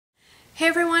Hey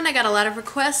everyone, I got a lot of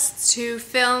requests to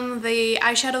film the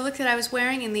eyeshadow look that I was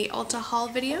wearing in the Ulta haul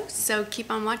video, so keep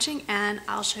on watching and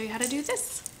I'll show you how to do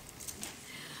this.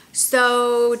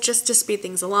 So just to speed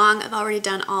things along, I've already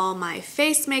done all my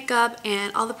face makeup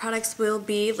and all the products will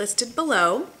be listed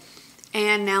below.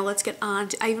 And now let's get on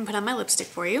to, I even put on my lipstick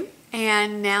for you.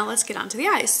 And now let's get on to the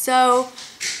eyes. So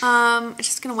I'm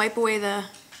just gonna wipe away the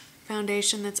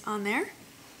foundation that's on there.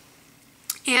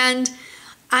 And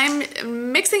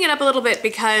I'm mixing it up a little bit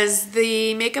because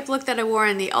the makeup look that I wore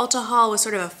in the Ulta haul was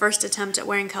sort of a first attempt at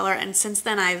wearing color, and since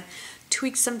then I've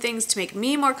tweaked some things to make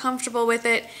me more comfortable with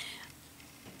it.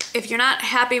 If you're not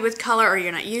happy with color or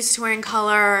you're not used to wearing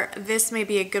color, this may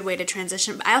be a good way to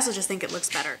transition, but I also just think it looks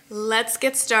better. Let's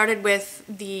get started with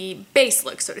the base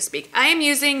look, so to speak. I am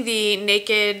using the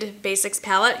Naked Basics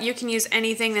palette. You can use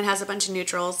anything that has a bunch of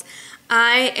neutrals.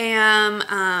 I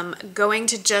am going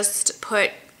to just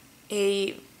put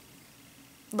a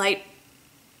light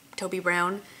taupey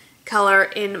brown color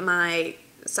in my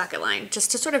socket line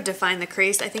just to sort of define the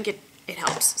crease. I think it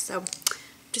helps. So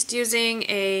just using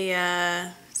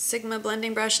a Sigma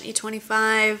blending brush in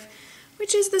E25,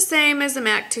 which is the same as the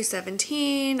MAC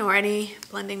 217 or any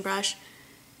blending brush,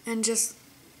 and just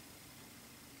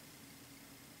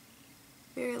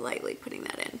very lightly putting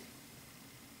that in.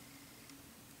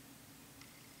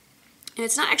 And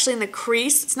it's not actually in the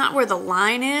crease, it's not where the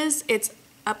line is, it's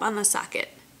up on the socket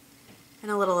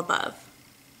and a little above.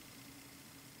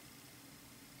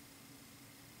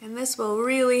 And this will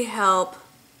really help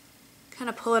kind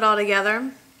of pull it all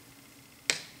together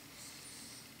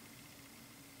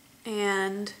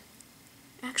and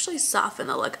actually soften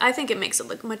the look. I think it makes it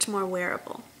look much more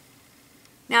wearable.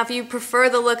 Now if you prefer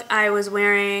the look I was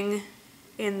wearing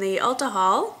in the Ulta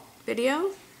haul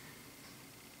video,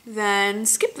 then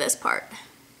skip this part.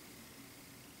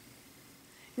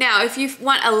 Now, if you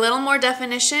want a little more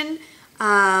definition,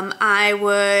 I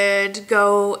would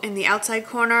go in the outside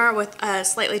corner with a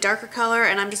slightly darker color,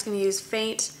 and I'm just going to use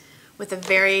Faint with a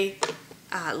very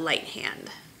light hand.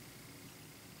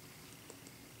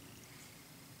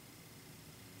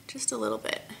 Just a little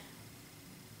bit.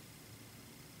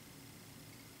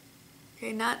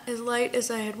 Okay, not as light as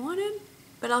I had wanted,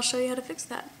 but I'll show you how to fix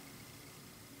that.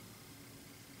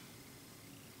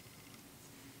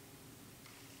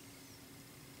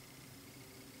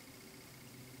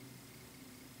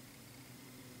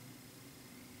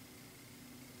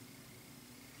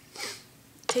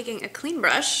 Taking a clean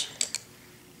brush,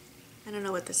 I don't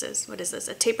know what this is. What is this?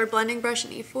 A tapered blending brush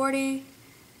in E40.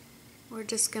 We're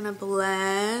just gonna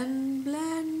blend,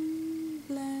 blend,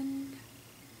 blend.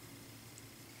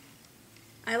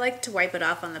 I like to wipe it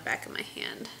off on the back of my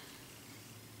hand.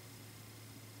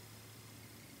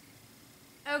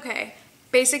 Okay,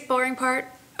 basic boring part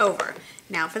over.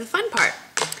 Now for the fun part.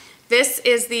 This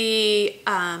is the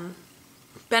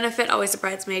Benefit Always a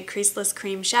Bridesmaid Creaseless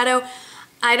Cream Shadow.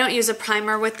 I don't use a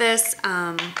primer with this.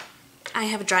 I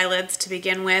have dry lids to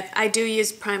begin with. I do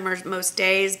use primers most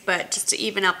days, but just to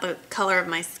even out the color of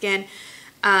my skin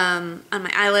on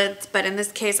my eyelids. But in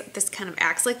this case, this kind of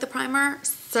acts like the primer.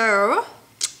 So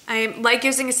I like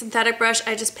using a synthetic brush.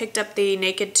 I just picked up the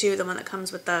Naked 2, the one that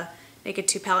comes with the Naked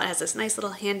 2 palette. It has this nice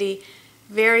little handy,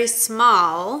 very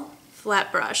small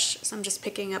flat brush. So I'm just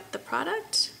picking up the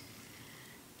product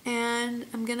and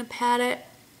I'm gonna pat it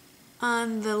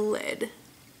on the lid.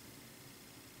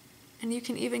 And you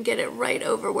can even get it right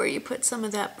over where you put some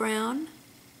of that brown.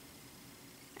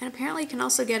 And apparently you can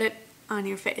also get it on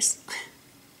your face.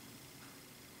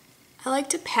 I like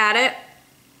to pat it.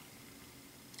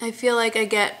 I feel like I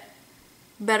get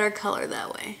better color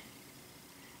that way.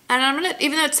 And I'm gonna,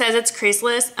 even though it says it's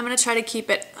creaseless, I'm gonna try to keep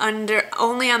it under,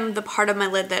 only on the part of my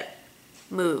lid that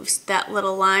moves. That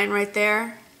little line right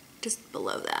there, just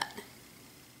below that.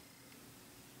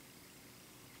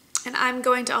 And I'm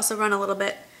going to also run a little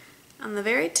bit on the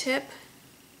very tip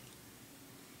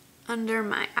under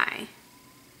my eye.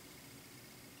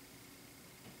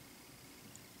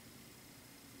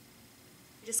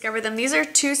 I discovered them. These are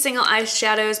two single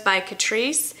eyeshadows by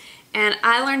Catrice, and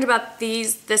I learned about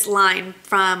this line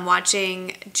from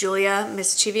watching Julia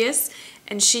Mischievous,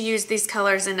 and she used these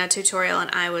colors in a tutorial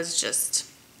and I was just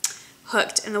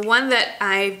hooked. And the one that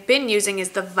I've been using is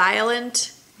the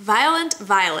Violent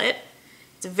Violet.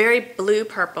 It's a very blue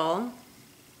purple.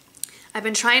 I've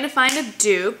been trying to find a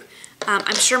dupe.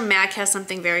 I'm sure MAC has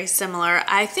something very similar.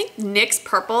 I think NYX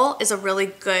Purple is a really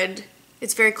good,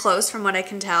 it's very close from what I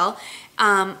can tell.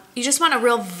 You just want a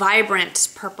real vibrant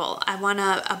purple. I want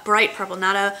a bright purple,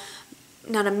 not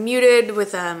a muted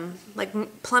with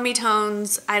like plummy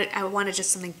tones. I wanted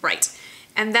just something bright.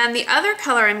 And then the other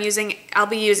color I'll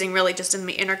be using really just in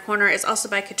the inner corner, is also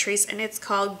by Catrice, and it's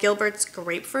called Gilbert's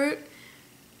Grapefruit.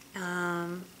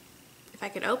 If I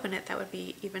could open it, that would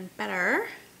be even better.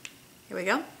 Here we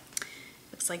go.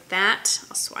 Looks like that.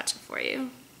 I'll swatch it for you.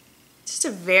 It's just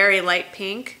a very light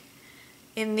pink.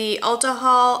 In the Ulta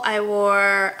haul, I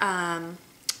wore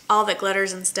All That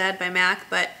Glitters instead by MAC,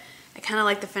 but I kind of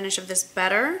like the finish of this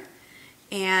better,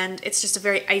 and it's just a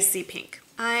very icy pink.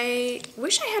 I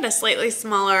wish I had a slightly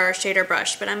smaller shader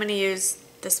brush, but I'm going to use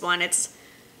this one. I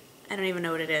don't even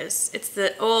know what it is. It's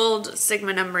the old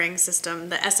Sigma numbering system,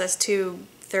 the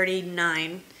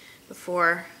SS239,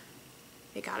 before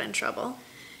it got in trouble.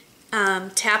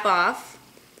 Tap off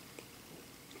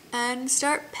and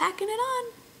start packing it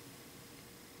on.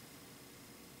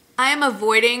 I am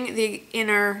avoiding the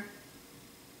inner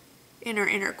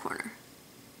corner.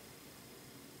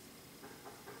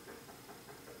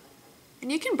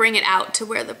 And you can bring it out to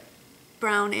where the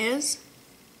brown is.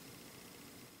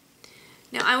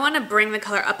 Now I want to bring the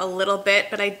color up a little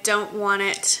bit, but I don't want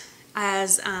it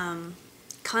as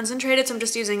concentrated, so I'm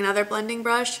just using another blending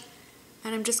brush,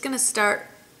 and I'm just going to start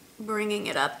bringing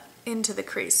it up into the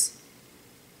crease.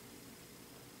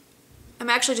 I'm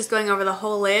actually just going over the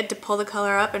whole lid to pull the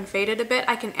color up and fade it a bit.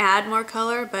 I can add more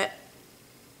color, but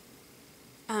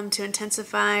to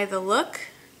intensify the look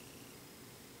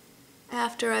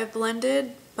after I've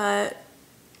blended, but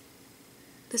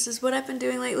this is what I've been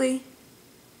doing lately.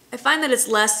 I find that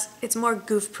it's more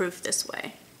goof proof this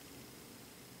way.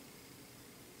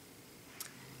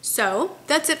 So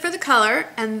that's it for the color,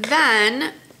 and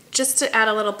then just to add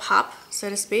a little pop, so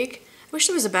to speak, I wish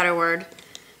there was a better word.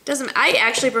 I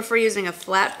actually prefer using a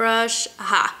flat brush.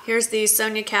 Aha, here's the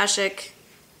Sonia Kashuk.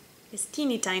 It's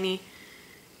teeny tiny,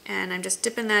 and I'm just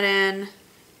dipping that in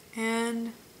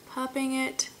and popping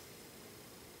it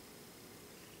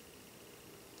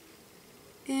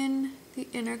in the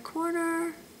inner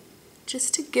corner,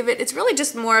 just to give it's really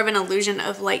just more of an illusion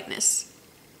of lightness.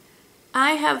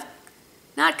 I have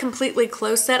not completely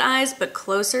close set eyes, but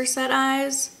closer set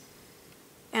eyes,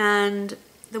 and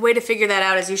the way to figure that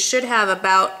out is you should have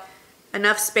about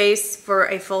enough space for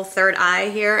a full third eye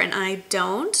here, and I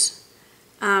don't.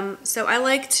 So I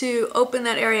like to open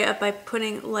that area up by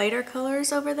putting lighter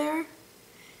colors over there,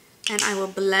 and I will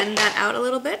blend that out a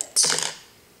little bit.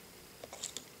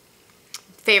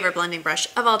 Favorite blending brush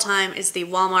of all time is the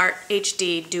Walmart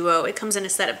HD Duo. It comes in a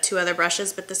set of 2 other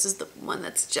brushes, but this is the one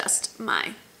that's just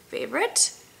my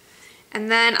favorite. And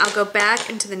then I'll go back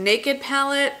into the Naked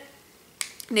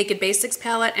Basics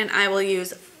palette, and I will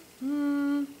use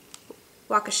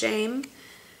Walk of Shame.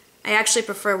 I actually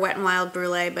prefer Wet n Wild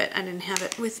Brulee, but I didn't have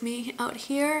it with me out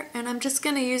here. And I'm just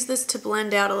going to use this to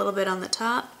blend out a little bit on the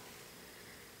top,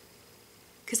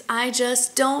 because I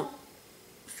just don't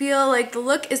feel like the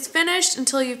look is finished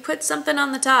until you put something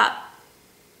on the top.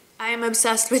 I am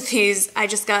obsessed with these. I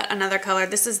just got another color.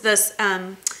 This is this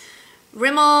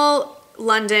Rimmel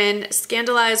London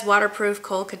Scandalized Waterproof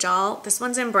Kohl Kajal. This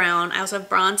one's in brown. I also have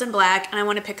bronze and black, and I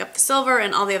want to pick up the silver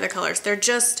and all the other colors. They're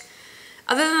just,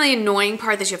 other than the annoying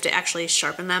part that you have to actually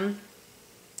sharpen them,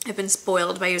 I've been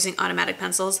spoiled by using automatic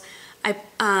pencils.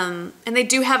 And they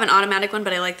do have an automatic one,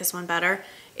 but I like this one better.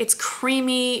 It's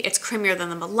creamy. It's creamier than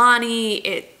the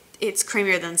Milani. It's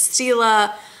creamier than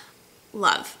Stila.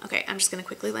 Love. Okay, I'm just going to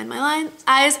quickly line my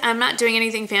eyes. I'm not doing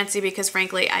anything fancy because,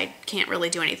 frankly, I can't really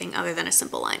do anything other than a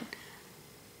simple line.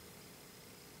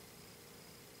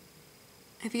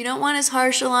 If you don't want as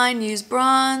harsh a line, use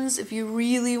bronze. If you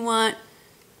really want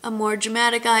a more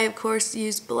dramatic eye, of course,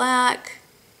 use black.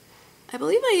 I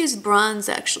believe I used bronze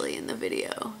actually in the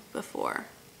video before,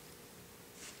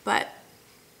 but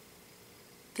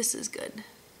this is good.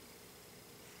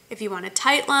 If you want a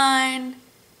tight line,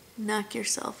 knock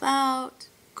yourself out.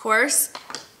 Of course,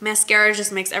 mascara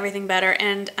just makes everything better,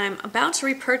 and I'm about to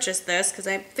repurchase this because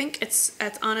I think it's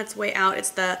on its way out.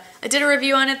 I did a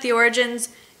review on it, the Origins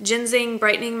Ginseng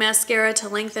Brightening Mascara to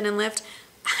Lengthen and Lift.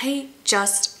 I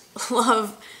just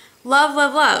love,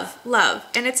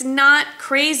 and it's not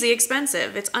crazy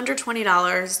expensive. It's under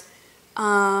 $20.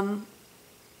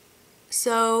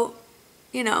 So,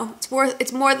 you know,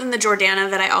 it's more than the Jordana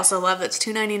that I also love, that's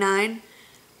 $2.99.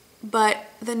 But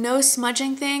the no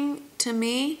smudging thing, to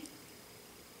me,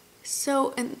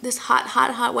 so in this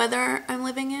hot weather I'm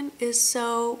living in, is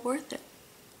so worth it.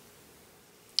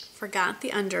 Forgot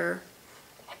the under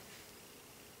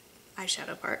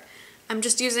eyeshadow part. I'm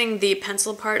just using the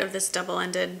pencil part of this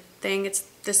double-ended thing. It's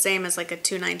the same as like a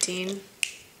 219,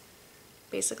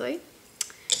 basically.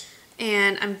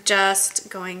 And I'm just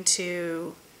going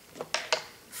to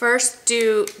first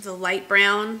do the light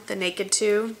brown, the Naked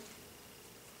 2.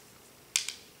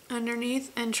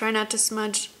 underneath and try not to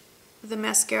smudge the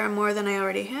mascara more than I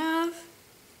already have.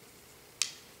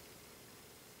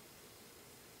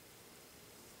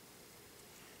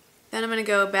 Then I'm going to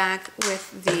go back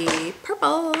with the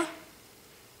purple.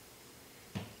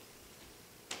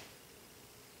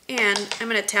 And I'm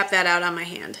going to tap that out on my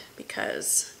hand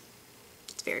because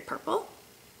it's very purple.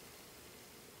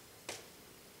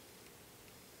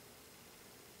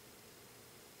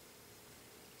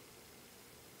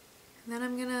 And then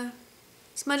I'm going to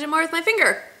smudge it more with my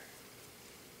finger.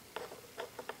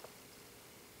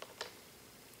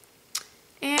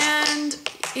 And,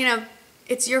 you know,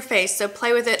 it's your face, so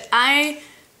play with it.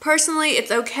 Personally,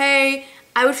 it's okay.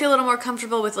 I would feel a little more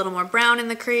comfortable with a little more brown in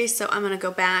the crease, so I'm going to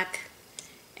go back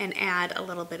and add a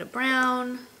little bit of brown.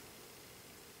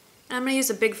 And I'm going to use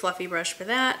a big fluffy brush for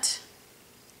that,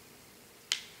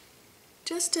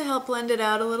 just to help blend it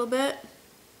out a little bit.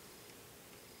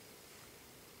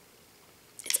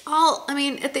 It's all, I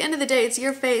mean, at the end of the day, it's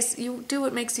your face. You do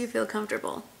what makes you feel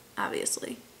comfortable,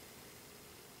 obviously.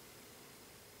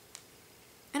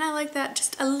 And I like that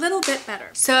just a little bit better.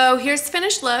 So here's the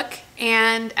finished look,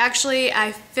 and actually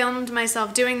I filmed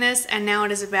myself doing this, and now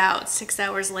it is about 6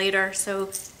 hours later, so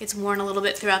it's worn a little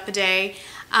bit throughout the day.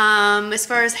 As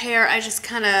far as hair, I just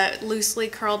kind of loosely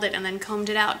curled it and then combed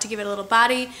it out to give it a little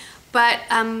body. But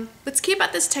what's key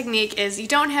about this technique is you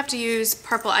don't have to use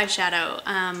purple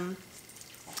eyeshadow.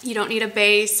 You don't need a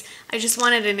base. I just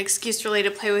wanted an excuse really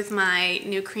to play with my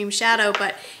new cream shadow,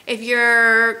 but if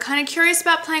you're kind of curious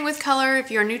about playing with color, if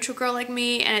you're a neutral girl like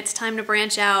me and it's time to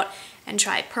branch out and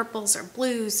try purples or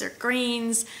blues or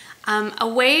greens, a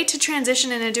way to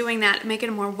transition into doing that, make it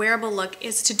a more wearable look,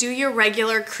 is to do your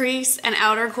regular crease and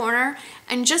outer corner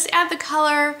and just add the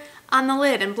color on the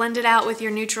lid and blend it out with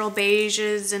your neutral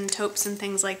beiges and taupes and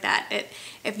things like that.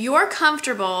 If you're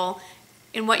comfortable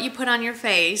in what you put on your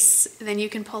face, then you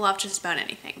can pull off just about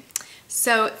anything.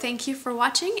 So thank you for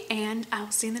watching, and I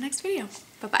will see you in the next video.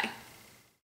 Bye-bye.